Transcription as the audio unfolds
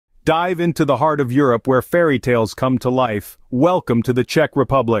Dive into the heart of Europe where fairy tales come to life. Welcome to the Czech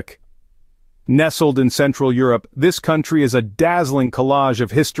Republic. Nestled in Central Europe, this country is a dazzling collage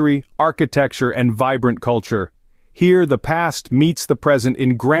of history, architecture, and vibrant culture. Here, the past meets the present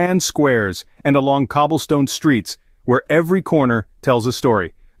in grand squares and along cobblestone streets, where every corner tells a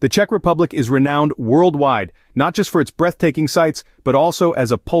story. The Czech Republic is renowned worldwide, not just for its breathtaking sights, but also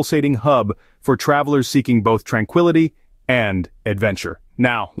as a pulsating hub for travelers seeking both tranquility and adventure.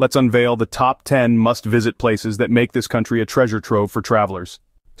 Now, let's unveil the top 10 must-visit places that make this country a treasure trove for travelers.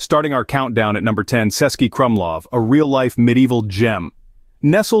 Starting our countdown at number 10, Český Krumlov, a real-life medieval gem.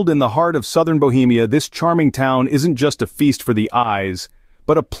 Nestled in the heart of southern Bohemia, this charming town isn't just a feast for the eyes,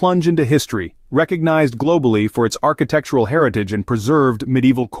 but a plunge into history, recognized globally for its architectural heritage and preserved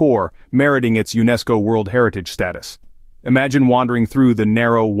medieval core, meriting its UNESCO World Heritage status. Imagine wandering through the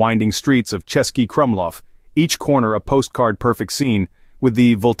narrow, winding streets of Český Krumlov, each corner a postcard-perfect scene, with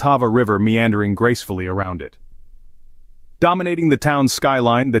the Vltava River meandering gracefully around it. Dominating the town's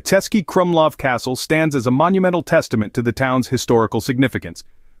skyline, the Český Krumlov Castle stands as a monumental testament to the town's historical significance,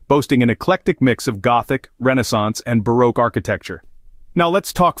 boasting an eclectic mix of Gothic, Renaissance, and Baroque architecture. Now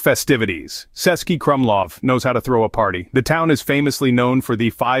let's talk festivities. Český Krumlov knows how to throw a party. The town is famously known for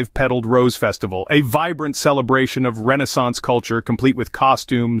the Five-Petaled Rose Festival, a vibrant celebration of Renaissance culture complete with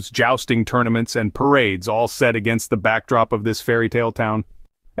costumes, jousting tournaments, and parades all set against the backdrop of this fairy tale town.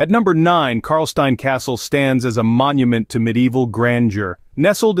 At number 9, Karlstein Castle stands as a monument to medieval grandeur.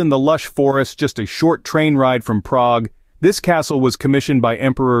 Nestled in the lush forest just a short train ride from Prague, this castle was commissioned by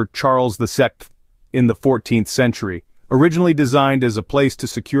Emperor Charles VI in the 14th century. Originally designed as a place to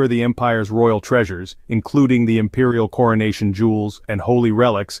secure the empire's royal treasures, including the imperial coronation jewels and holy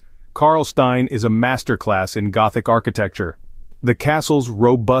relics, Karlstein is a masterclass in Gothic architecture. The castle's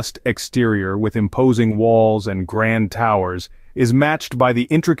robust exterior with imposing walls and grand towers is matched by the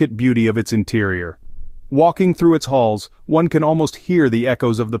intricate beauty of its interior. Walking through its halls, one can almost hear the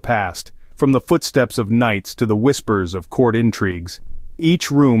echoes of the past, from the footsteps of knights to the whispers of court intrigues. Each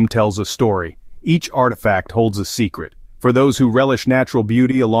room tells a story. Each artifact holds a secret. For those who relish natural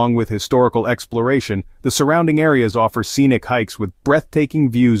beauty along with historical exploration, the surrounding areas offer scenic hikes with breathtaking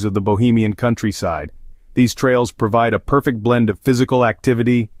views of the Bohemian countryside. These trails provide a perfect blend of physical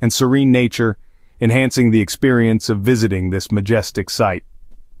activity and serene nature, enhancing the experience of visiting this majestic site.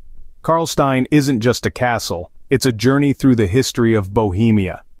 Karlstein isn't just a castle, it's a journey through the history of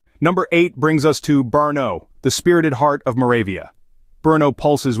Bohemia. Number 8 brings us to Brno, the spirited heart of Moravia. Brno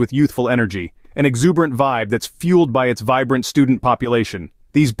pulses with youthful energy, an exuberant vibe that's fueled by its vibrant student population.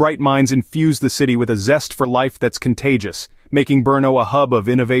 These bright minds infuse the city with a zest for life that's contagious, making Brno a hub of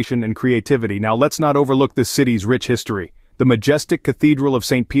innovation and creativity. Now let's not overlook this city's rich history. The majestic Cathedral of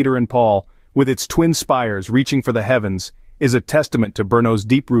St. Peter and Paul, with its twin spires reaching for the heavens, is a testament to Brno's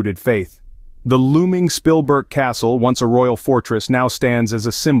deep-rooted faith. The looming Spilberg Castle, once a royal fortress, now stands as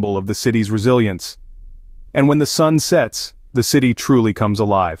a symbol of the city's resilience. And when the sun sets, the city truly comes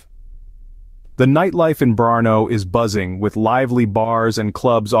alive. The nightlife in Brno is buzzing, with lively bars and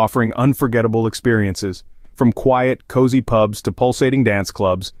clubs offering unforgettable experiences. From quiet, cozy pubs to pulsating dance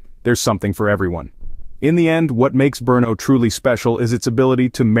clubs, there's something for everyone. In the end, what makes Brno truly special is its ability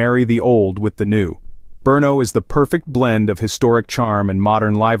to marry the old with the new. Brno is the perfect blend of historic charm and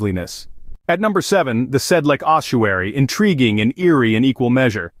modern liveliness. At number 7, the Sedlec ossuary, intriguing and eerie in equal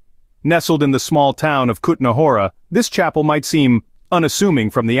measure. Nestled in the small town of Kutná Hora, this chapel might seem unassuming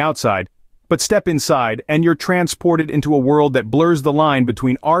from the outside, but step inside and you're transported into a world that blurs the line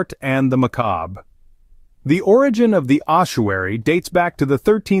between art and the macabre. The origin of the ossuary dates back to the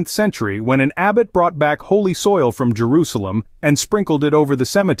 13th century when an abbot brought back holy soil from Jerusalem and sprinkled it over the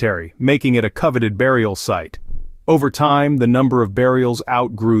cemetery, making it a coveted burial site. Over time, the number of burials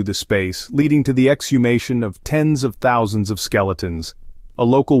outgrew the space, leading to the exhumation of tens of thousands of skeletons. A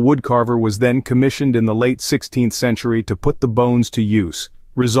local woodcarver was then commissioned in the late 16th century to put the bones to use,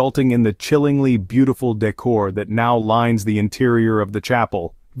 resulting in the chillingly beautiful decor that now lines the interior of the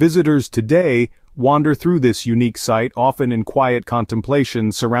chapel. Visitors today wander through this unique site, often in quiet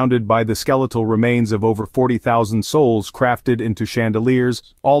contemplation, surrounded by the skeletal remains of over 40,000 souls crafted into chandeliers,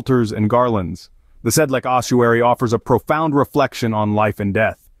 altars, and garlands. The Sedlec ossuary offers a profound reflection on life and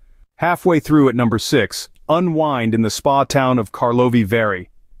death. Halfway through at number 6, unwind in the spa town of Karlovy Vary.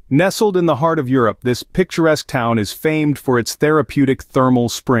 Nestled in the heart of Europe, this picturesque town is famed for its therapeutic thermal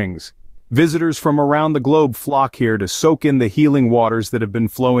springs. Visitors from around the globe flock here to soak in the healing waters that have been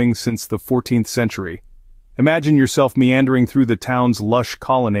flowing since the 14th century. Imagine yourself meandering through the town's lush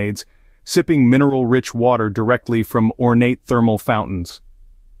colonnades, sipping mineral-rich water directly from ornate thermal fountains.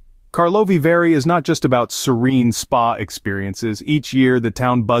 Karlovy Vary is not just about serene spa experiences. Each year, the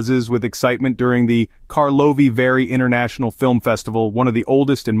town buzzes with excitement during the Karlovy Vary International Film Festival, one of the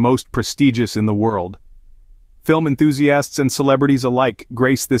oldest and most prestigious in the world. Film enthusiasts and celebrities alike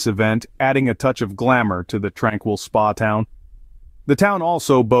grace this event, adding a touch of glamour to the tranquil spa town. The town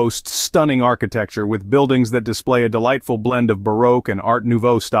also boasts stunning architecture with buildings that display a delightful blend of Baroque and Art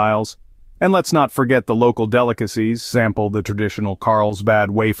Nouveau styles. And let's not forget the local delicacies. Sample the traditional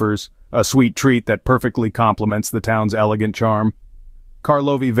Carlsbad wafers, a sweet treat that perfectly complements the town's elegant charm.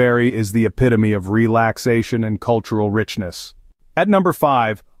 Karlovy Vary is the epitome of relaxation and cultural richness. At number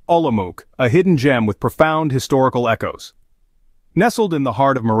 5, Olomouc, a hidden gem with profound historical echoes. Nestled in the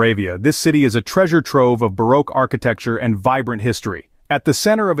heart of Moravia, this city is a treasure trove of Baroque architecture and vibrant history. At the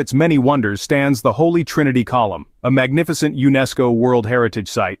center of its many wonders stands the Holy Trinity Column, a magnificent UNESCO World Heritage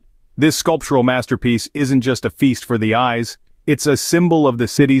Site. This sculptural masterpiece isn't just a feast for the eyes, it's a symbol of the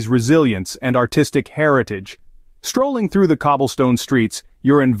city's resilience and artistic heritage. Strolling through the cobblestone streets,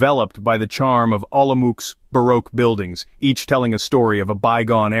 you're enveloped by the charm of Olomouc's Baroque buildings, each telling a story of a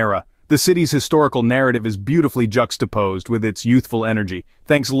bygone era. The city's historical narrative is beautifully juxtaposed with its youthful energy,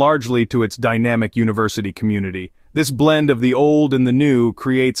 thanks largely to its dynamic university community. This blend of the old and the new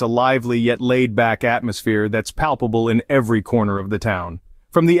creates a lively yet laid-back atmosphere that's palpable in every corner of the town.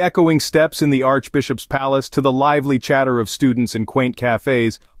 From the echoing steps in the Archbishop's Palace to the lively chatter of students in quaint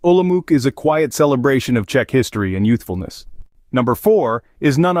cafes, Olomouc is a quiet celebration of Czech history and youthfulness. Number 4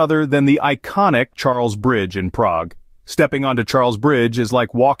 is none other than the iconic Charles Bridge in Prague. Stepping onto Charles Bridge is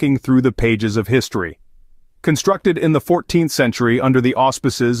like walking through the pages of history. Constructed in the 14th century under the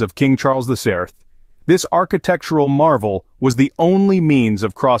auspices of King Charles VI, this architectural marvel was the only means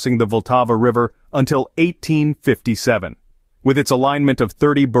of crossing the Vltava River until 1857. With its alignment of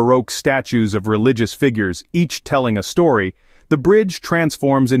 30 Baroque statues of religious figures, each telling a story, the bridge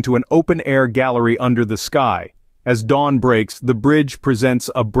transforms into an open-air gallery under the sky. As dawn breaks, the bridge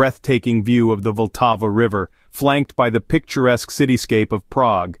presents a breathtaking view of the Vltava River, flanked by the picturesque cityscape of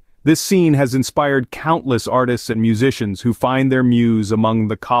Prague. This scene has inspired countless artists and musicians who find their muse among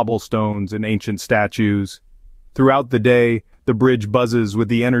the cobblestones and ancient statues. Throughout the day, the bridge buzzes with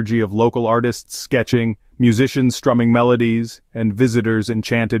the energy of local artists sketching, musicians strumming melodies, and visitors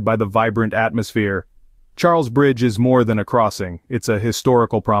enchanted by the vibrant atmosphere. Charles Bridge is more than a crossing, it's a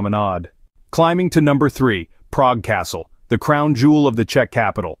historical promenade. Climbing to number 3, Prague Castle, the crown jewel of the Czech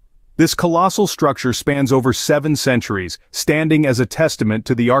capital. This colossal structure spans over 7 centuries, standing as a testament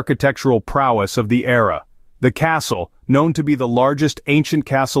to the architectural prowess of the era. The castle, known to be the largest ancient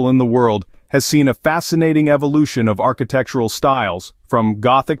castle in the world, has seen a fascinating evolution of architectural styles, from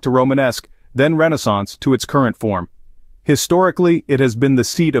Gothic to Romanesque, then Renaissance to its current form. Historically, it has been the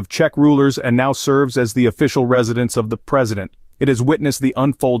seat of Czech rulers and now serves as the official residence of the president. It has witnessed the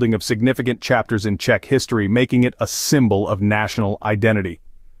unfolding of significant chapters in Czech history, making it a symbol of national identity.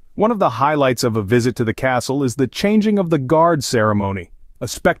 One of the highlights of a visit to the castle is the changing of the guard ceremony, a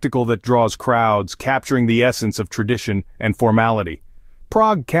spectacle that draws crowds, capturing the essence of tradition and formality.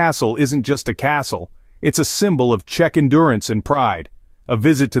 Prague Castle isn't just a castle, it's a symbol of Czech endurance and pride. A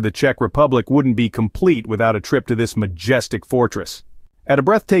visit to the Czech Republic wouldn't be complete without a trip to this majestic fortress. At a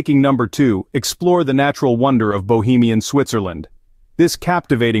breathtaking number 2, explore the natural wonder of Bohemian Switzerland. This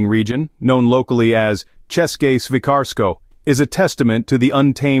captivating region, known locally as České Švýcarsko, is a testament to the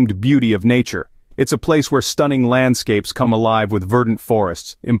untamed beauty of nature. It's a place where stunning landscapes come alive with verdant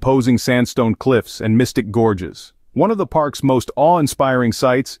forests, imposing sandstone cliffs, and mystic gorges. One of the park's most awe-inspiring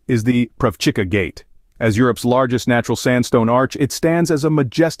sights is the Pravčica Gate. As Europe's largest natural sandstone arch, it stands as a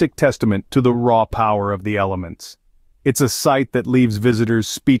majestic testament to the raw power of the elements. It's a sight that leaves visitors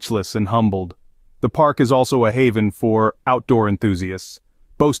speechless and humbled. The park is also a haven for outdoor enthusiasts,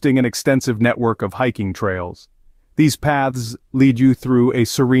 boasting an extensive network of hiking trails. These paths lead you through a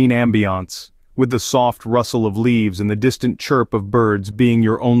serene ambiance, with the soft rustle of leaves and the distant chirp of birds being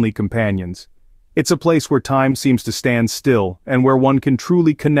your only companions. It's a place where time seems to stand still and where one can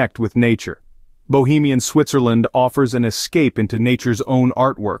truly connect with nature. Bohemian Switzerland offers an escape into nature's own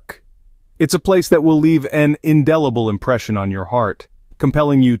artwork. It's a place that will leave an indelible impression on your heart,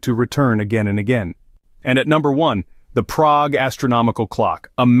 compelling you to return again and again. And at number 1, the Prague Astronomical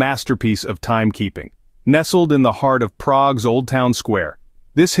Clock, a masterpiece of timekeeping. Nestled in the heart of Prague's Old Town Square,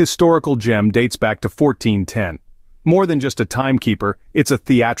 this historical gem dates back to 1410. More than just a timekeeper, it's a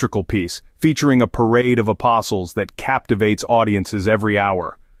theatrical piece, featuring a parade of apostles that captivates audiences every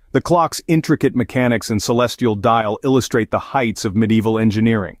hour. The clock's intricate mechanics and celestial dial illustrate the heights of medieval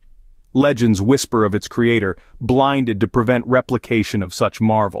engineering. Legends whisper of its creator, blinded to prevent replication of such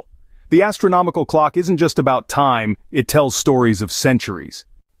marvel. The astronomical clock isn't just about time, it tells stories of centuries.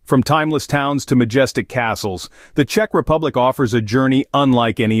 From timeless towns to majestic castles, the Czech Republic offers a journey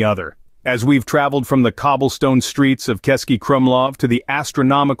unlike any other. As we've traveled from the cobblestone streets of Český Krumlov to the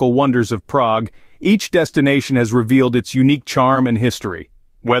astronomical wonders of Prague, each destination has revealed its unique charm and history.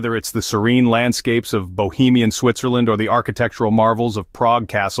 Whether it's the serene landscapes of Bohemian Switzerland or the architectural marvels of Prague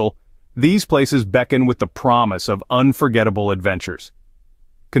Castle, these places beckon with the promise of unforgettable adventures.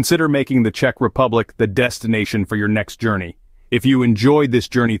 Consider making the Czech Republic the destination for your next journey. If you enjoyed this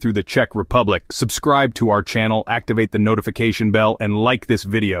journey through the Czech Republic, subscribe to our channel, activate the notification bell, and like this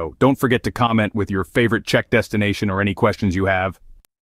video. Don't forget to comment with your favorite Czech destination or any questions you have.